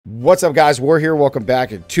What's up, guys? We're here. Welcome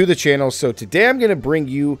back to the channel. So today I'm going to bring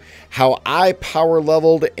you how I power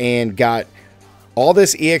leveled and got all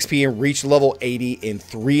this EXP and reached level 80 in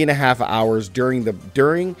 3.5 hours during the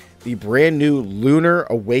brand new Lunar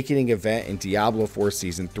Awakening event in Diablo 4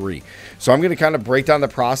 Season 3. So I'm going to kind of break down the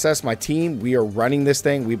process. My team, we are running this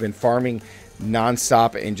thing. We've been farming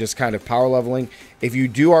non-stop and just kind of power leveling. If you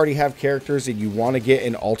do already have characters and you want to get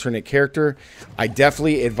an alternate character, I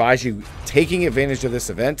definitely advise you taking advantage of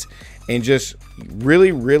this event and just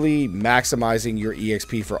really maximizing your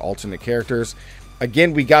EXP for alternate characters.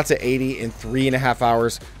 Again, we got to 80 in 3.5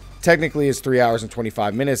 hours. Technically it's 3 hours and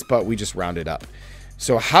 25 minutes, but we just rounded up.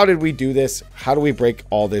 So how did we do this? How do we break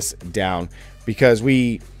all this down? Because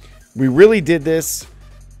we really did this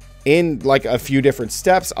in like a few different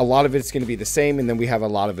steps. A lot of it's going to be the same, and then we have a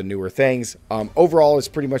lot of the newer things. Overall, it's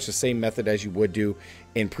pretty much the same method as you would do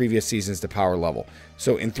in previous seasons to power level.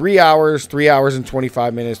 So in 3 hours, 3 hours and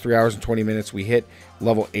 25 minutes, 3 hours and 20 minutes, we hit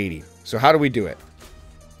level 80. So how do we do it?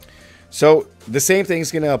 So the same thing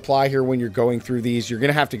is going to apply here when you're going through these. You're going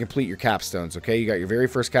to have to complete your capstones, okay? You got your very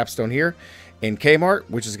first capstone here in Kmart,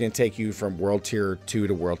 which is going to take you from World Tier 2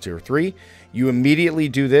 to World Tier 3. You immediately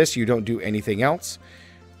do this. You don't do anything else.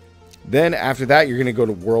 Then after that, you're going to go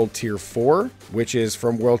to World Tier 4, which is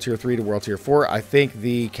from World Tier 3 to World Tier 4. I think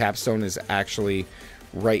the capstone is actually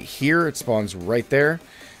right here. It spawns right there.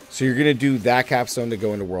 So you're going to do that capstone to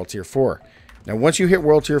go into World Tier 4. Now, once you hit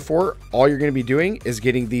World Tier 4, all you're going to be doing is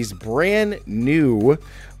getting these brand new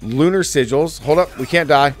lunar sigils. Hold up. We can't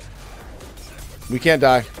die. We can't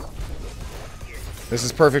die. This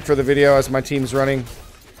is perfect for the video as my team's running.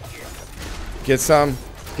 Get some.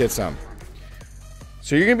 Get some.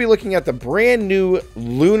 So you're going to be looking at the brand new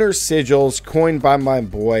lunar sigils coined by my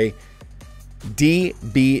boy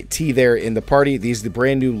DBT there in the party. These are the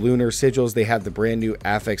brand new lunar sigils. They have the brand new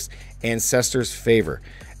affix Ancestor's Favor.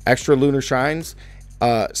 Extra lunar shrines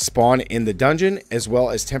spawn in the dungeon, as well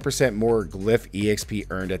as 10% more glyph EXP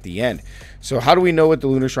earned at the end. So how do we know what the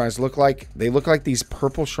lunar shrines look like? They look like these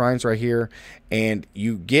purple shrines right here, and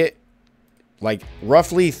you get like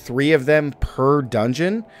roughly 3 of them per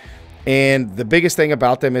dungeon. And the biggest thing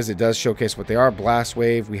about them is it does showcase what they are. Blast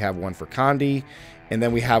Wave, we have one for Condi, and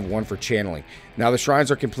then we have one for channeling. Now the shrines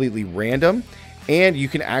are completely random, and you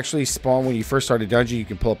can actually spawn when you first start a dungeon. You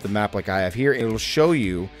can pull up the map like I have here, and it'll show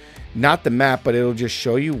you, not the map, but it'll just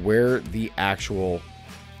show you where the actual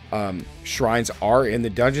shrines are in the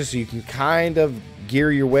dungeon, so you can kind of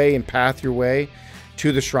gear your way and path your way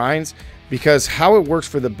to the shrines. Because how it works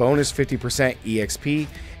for the bonus 50% EXP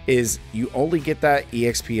is you only get that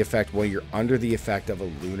EXP effect while you're under the effect of a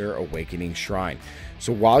Lunar Awakening shrine.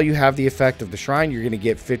 So while you have the effect of the shrine, you're going to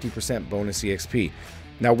get 50% bonus EXP.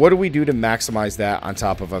 Now, what do we do to maximize that on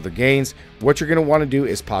top of other gains? What you're going to want to do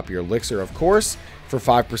is pop your elixir, of course, for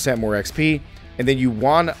 5% more XP. And then you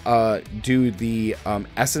want to do the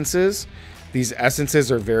essences. These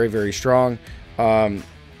essences are very strong. Or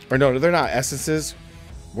no, they're not essences.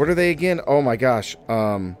 What are they again? Oh my gosh.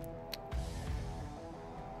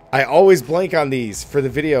 I always blank on these for the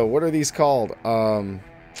video. What are these called? Level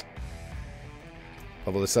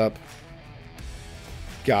this up.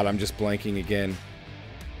 God, I'm just blanking again.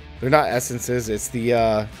 They're not essences. It's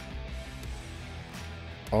the...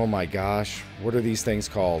 oh my gosh. What are these things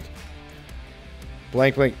called?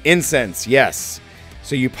 Blank. Incense. Yes.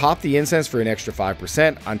 So you pop the incense for an extra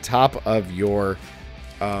 5% on top of your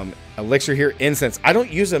elixir here. Incense. I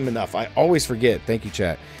don't use them enough. I always forget. Thank you,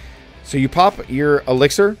 chat. So you pop your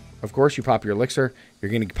elixir. Of course, you pop your elixir. You're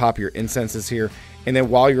going to pop your incenses here. And then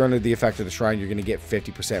while you're under the effect of the shrine, you're going to get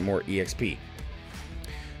 50% more EXP.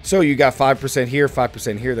 So you got 5% here,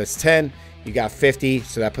 5% here. That's 10. You got 50.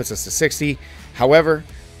 So that puts us to 60. However,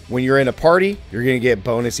 when you're in a party, you're going to get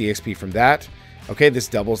bonus EXP from that. Okay, this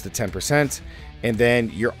doubles to 10%. And then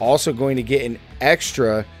you're also going to get an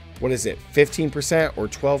extra, what is it, 15% or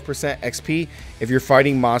 12% XP if you're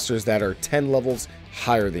fighting monsters that are 10 levels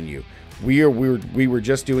higher than you. We were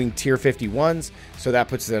just doing tier 51s, so that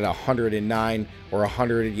puts it at 109 or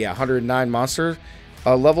 109 monster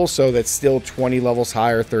level. So that's still 20 levels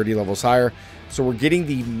higher, 30 levels higher. So we're getting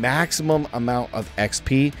the maximum amount of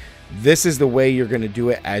XP. This is the way you're going to do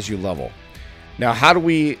it as you level. Now, how do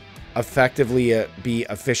we effectively be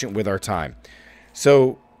efficient with our time?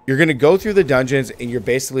 So you're going to go through the dungeons, and you're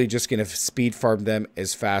basically just going to speed farm them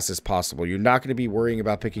as fast as possible. You're not going to be worrying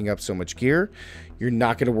about picking up so much gear. You're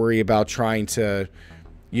not going to worry about trying to,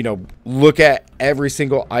 you know, look at every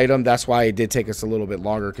single item. That's why it did take us a little bit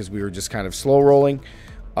longer, because we were just kind of slow rolling.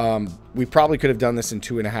 We probably could have done this in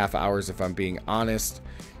 2.5 hours if I'm being honest.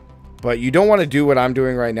 But you don't want to do what I'm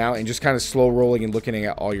doing right now and just kind of slow rolling and looking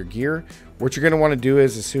at all your gear. What you're going to want to do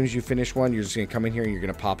is, as soon as you finish one, you're just going to come in here and you're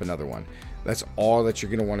going to pop another one. That's all that you're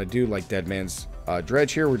going to want to do. Like Dead Man's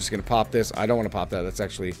Dredge here, we're just going to pop this. I don't want to pop that. That's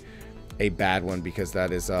actually a bad one, because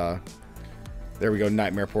that is there we go,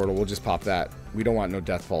 Nightmare Portal. We'll just pop that. We don't want no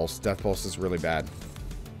Death Pulse. Death Pulse is really bad.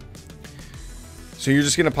 So you're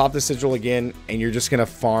just going to pop the sigil again, and you're just going to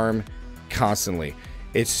farm constantly.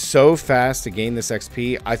 It's so fast to gain this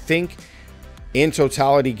XP. I think in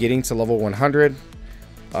totality getting to level 100,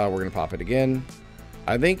 we're going to pop it again.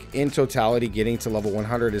 I think in totality getting to level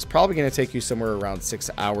 100 is probably going to take you somewhere around 6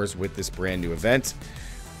 hours with this brand new event.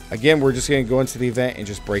 Again, we're just going to go into the event and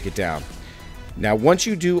just break it down. Now, once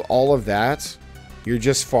you do all of that, you're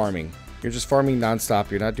just farming. You're just farming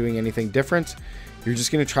nonstop. You're not doing anything different. You're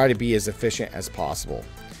just going to try to be as efficient as possible.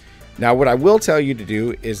 Now, what I will tell you to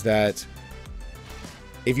do is that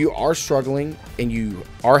if you are struggling and you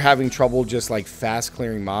are having trouble just like fast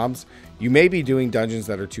clearing mobs, you may be doing dungeons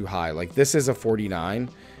that are too high. Like this is a 49.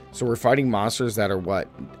 So we're fighting monsters that are what?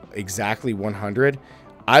 Exactly 100.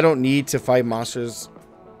 I don't need to fight monsters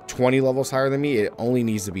 20 levels higher than me. It only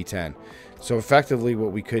needs to be 10. So effectively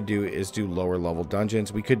what we could do is do lower level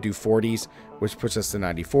dungeons. We could do 40s, which puts us to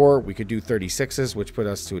 94. We could do 36s, which put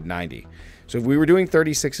us to 90. So if we were doing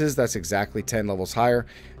 36s, that's exactly 10 levels higher.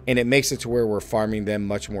 And it makes it to where we're farming them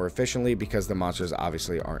much more efficiently, because the monsters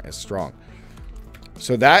obviously aren't as strong.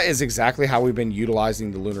 So that is exactly how we've been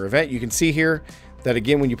utilizing the lunar event. You can see here that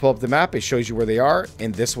again, when you pull up the map, it shows you where they are.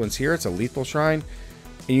 And this one's here. It's a lethal shrine.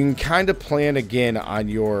 And you can kind of plan again on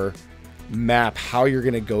your map how you're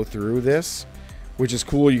going to go through this, which is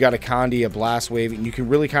cool. You got a Condi, a blast wave, and you can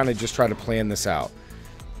really kind of just try to plan this out.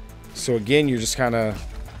 So again, you're just kind of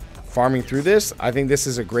farming through this. I think this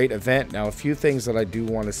is a great event. Now, a few things that I do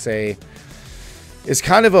want to say is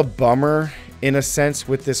kind of a bummer in a sense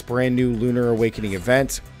with this brand new Lunar Awakening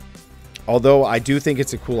event. Although I do think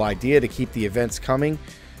it's a cool idea to keep the events coming.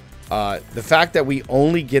 The fact that we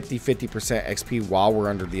only get the 50% XP while we're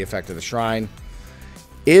under the effect of the shrine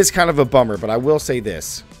is kind of a bummer. But I will say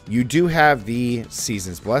this. You do have the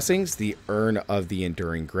Season's Blessings, the Urn of the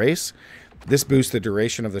Enduring Grace. This boosts the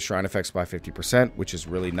duration of the shrine effects by 50%, which is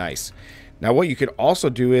really nice. Now, what you could also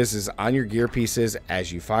do is on your gear pieces,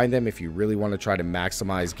 as you find them, if you really want to try to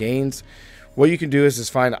maximize gains, what you can do is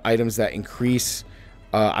find items that increase,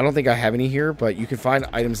 I don't think I have any here, but you can find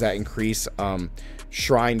items that increase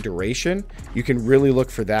shrine duration. You can really look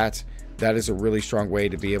for that. That is a really strong way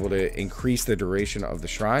to be able to increase the duration of the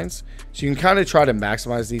shrines. So you can kind of try to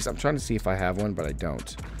maximize these. I'm trying to see if I have one, but I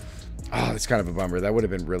don't. Oh, that's kind of a bummer. That would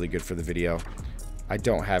have been really good for the video. I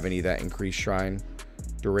don't have any that increase shrine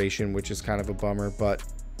duration, which is kind of a bummer, but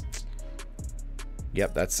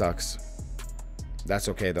yep, that sucks. That's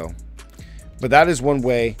okay though. But that is one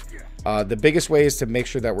way. The biggest way is to make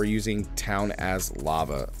sure that we're using town as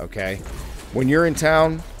lava, okay? When you're in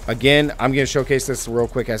town, again, I'm going to showcase this real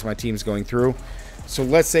quick as my team's going through. So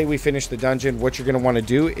let's say we finish the dungeon. What you're going to want to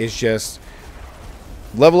do is just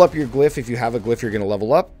level up your glyph. If you have a glyph, you're going to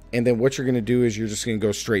level up. And then what you're going to do is you're just going to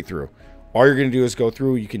go straight through. All you're going to do is go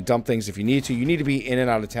through. You can dump things if you need to. You need to be in and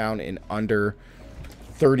out of town in under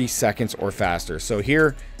 30 seconds or faster. So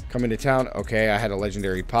here, come into town. Okay, I had a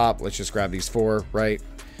legendary pop. Let's just grab these 4, right?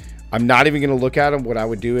 I'm not even going to look at them. What I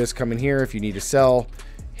would do is come in here. If you need to sell,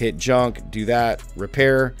 hit junk, do that,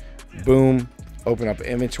 repair, boom, open up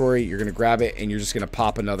inventory. You're going to grab it and you're just going to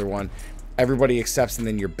pop another one. Everybody accepts and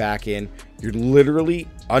then you're back in. You're literally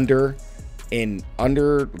under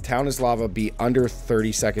town is lava, be under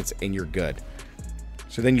 30 seconds and you're good.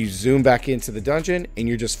 So then you zoom back into the dungeon and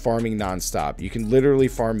you're just farming nonstop. You can literally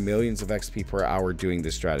farm millions of XP per hour doing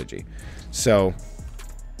this strategy. So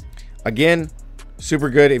again, super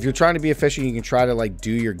good. If you're trying to be efficient, you can try to like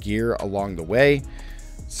do your gear along the way.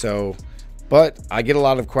 So, but I get a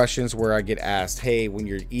lot of questions where I get asked, hey, when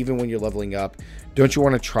you're leveling up, don't you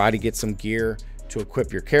want to try to get some gear to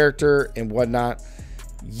equip your character and whatnot?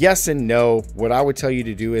 Yes and no. What I would tell you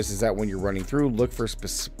to do is that when you're running through, look for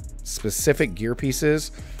specific gear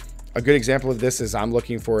pieces. A good example of this is I'm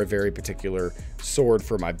looking for a very particular sword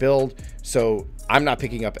for my build. So I'm not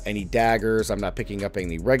picking up any daggers. I'm not picking up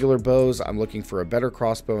any regular bows. I'm looking for a better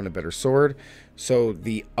crossbow and a better sword. So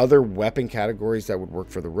the other weapon categories that would work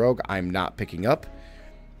for the rogue, I'm not picking up.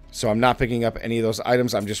 So I'm not picking up any of those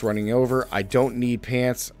items. I'm just running over. I don't need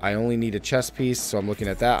pants. I only need a chest piece. So I'm looking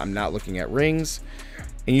at that. I'm not looking at rings.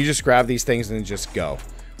 And you just grab these things and then just go.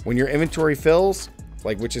 When your inventory fills,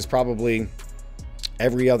 like which is probably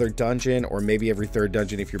every other dungeon or maybe every third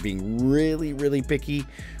dungeon if you're being really, really picky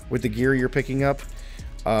with the gear you're picking up,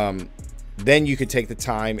 then you could take the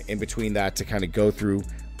time in between that to kind of go through,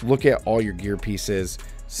 look at all your gear pieces,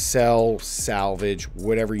 sell, salvage,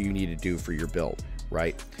 whatever you need to do for your build,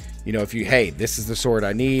 right? You know, if you, hey, this is the sword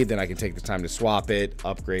I need, then I can take the time to swap it,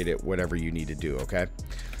 upgrade it, whatever you need to do, okay?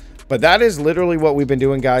 But that is literally what we've been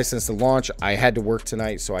doing, guys, since the launch. I had to work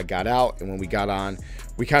tonight, so I got out, and when we got on,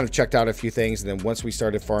 we kind of checked out a few things, and then once we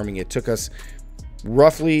started farming, it took us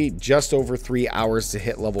roughly just over 3 hours to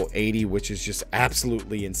hit level 80, which is just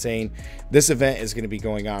absolutely insane. This event is going to be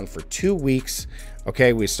going on for 2 weeks.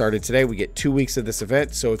 Okay, we started today. We get 2 weeks of this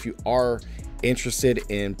event. So if you are interested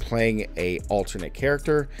in playing a alternate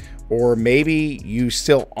character, or maybe you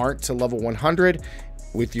still aren't to level 100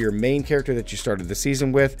 with your main character that you started the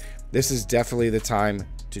season with, this is definitely the time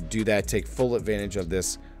to do that. Take full advantage of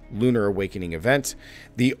this Lunar Awakening event.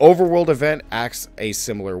 The Overworld event acts a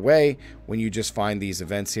similar way. When you just find these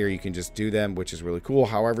events here, you can just do them, which is really cool.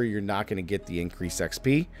 However, you're not going to get the increased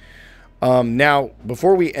XP. Now,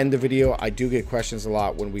 before we end the video, I do get questions a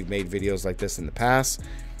lot when we've made videos like this in the past,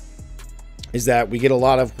 is that we get a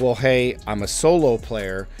lot of, well, hey, I'm a solo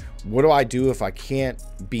player. What do I do if I can't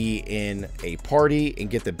be in a party and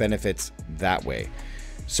get the benefits that way?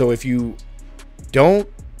 So if you don't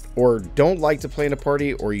like to play in a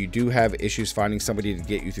party, or you do have issues finding somebody to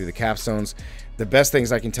get you through the capstones, the best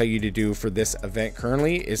things I can tell you to do for this event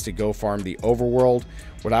currently is to go farm the Overworld.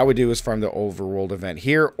 What I would do is farm the Overworld event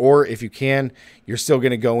here, or if you can, you're still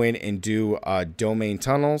going to go in and do domain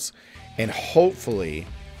tunnels, and hopefully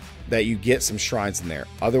that you get some shrines in there.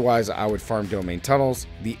 Otherwise, I would farm domain tunnels.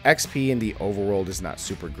 The XP in the Overworld is not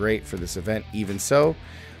super great for this event, even so.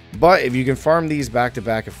 But if you can farm these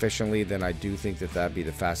back-to-back efficiently, then I do think that that'd be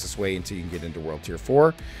the fastest way until you can get into World Tier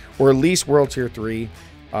 4, or at least World Tier 3,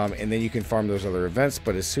 and then you can farm those other events.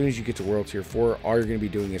 But as soon as you get to World Tier 4, all you're going to be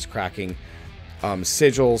doing is cracking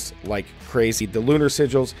sigils like crazy. The lunar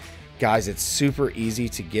sigils, guys, it's super easy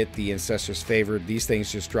to get the Ancestor's Favor. These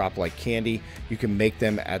things just drop like candy. You can make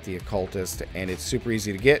them at the Occultist, and it's super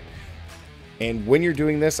easy to get. And when you're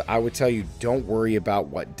doing this, I would tell you, don't worry about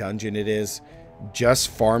what dungeon it is. Just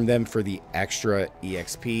farm them for the extra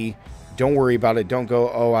EXP. Don't worry about it. Don't go,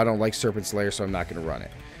 oh, I don't like Serpent's Lair, so I'm not going to run it.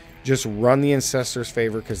 Just run the Ancestor's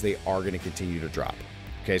Favor, because they are going to continue to drop.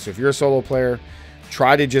 Okay, so if you're a solo player,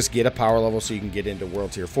 try to just get a power level so you can get into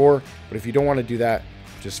World Tier 4. But if you don't want to do that,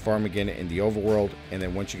 just farm again in the Overworld. And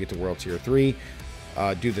then once you get to World Tier 3,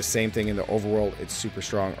 do the same thing in the Overworld. It's super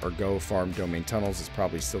strong. Or go farm Domain Tunnels. It's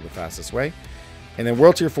probably still the fastest way. And then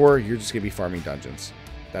World Tier 4, you're just going to be farming dungeons.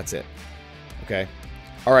 That's it. Okay.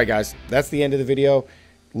 All right, guys. That's the end of the video.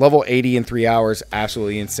 Level 80 in 3 hours.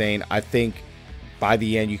 Absolutely insane. I think by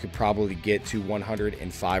the end, you could probably get to 100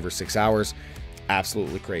 in 5 or 6 hours.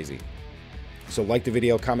 Absolutely crazy. So like the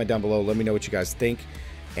video, comment down below. Let me know what you guys think.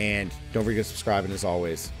 And don't forget to subscribe. And as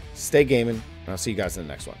always, stay gaming. And I'll see you guys in the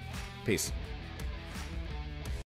next one. Peace.